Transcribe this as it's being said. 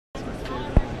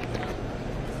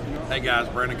Hey guys,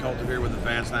 Brandon Coulter here with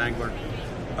Advanced Angler.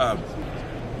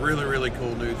 Really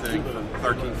cool new thing from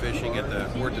 13 Fishing at the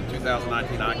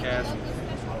 2019 ICAST.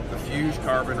 The fused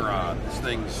carbon rod. This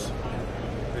thing's,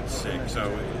 it's sick. So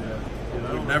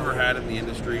we've never had it in the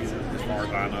industry as far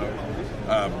as I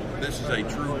know. This is a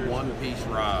true one-piece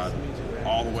rod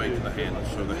all the way to the handle.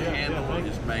 So the handle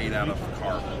is made out of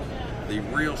carbon. The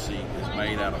reel seat is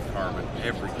made out of carbon,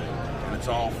 everything. And it's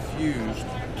all fused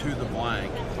to the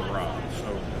blank of the rod.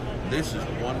 So this is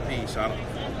one piece.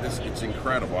 It's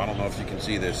incredible. I don't know if you can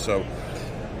see this. So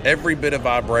every bit of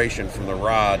vibration from the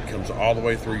rod comes all the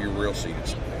way through your reel seat.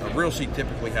 A reel seat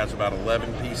typically has about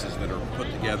 11 pieces that are put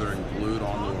together and glued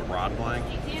onto a rod blank.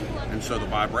 And so the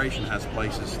vibration has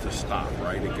places to stop,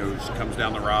 right? It comes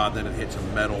down the rod, then it hits a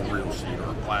metal reel seat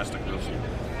or a plastic reel seat.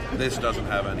 This doesn't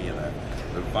have any of that.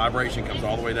 The vibration comes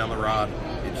all the way down the rod.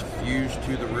 It's fused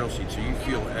to the reel seat, so you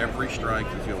feel every strike,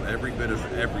 you feel every bit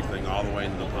of everything all the way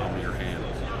into the palm of your hand.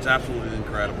 It's absolutely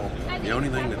incredible. The only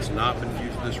thing that's not been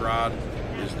fused to this rod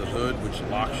is the hood, which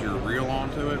locks your reel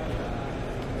onto it,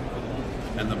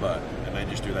 and the butt. And they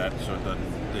just do that so it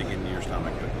doesn't dig into your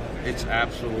stomach. But it's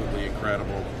absolutely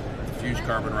incredible. The fused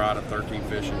carbon rod at 13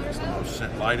 Fishing. It's the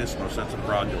lightest, most sensitive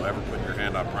rod you'll ever put in your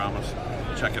hand, I promise.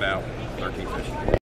 Check it out, 13 Fishing.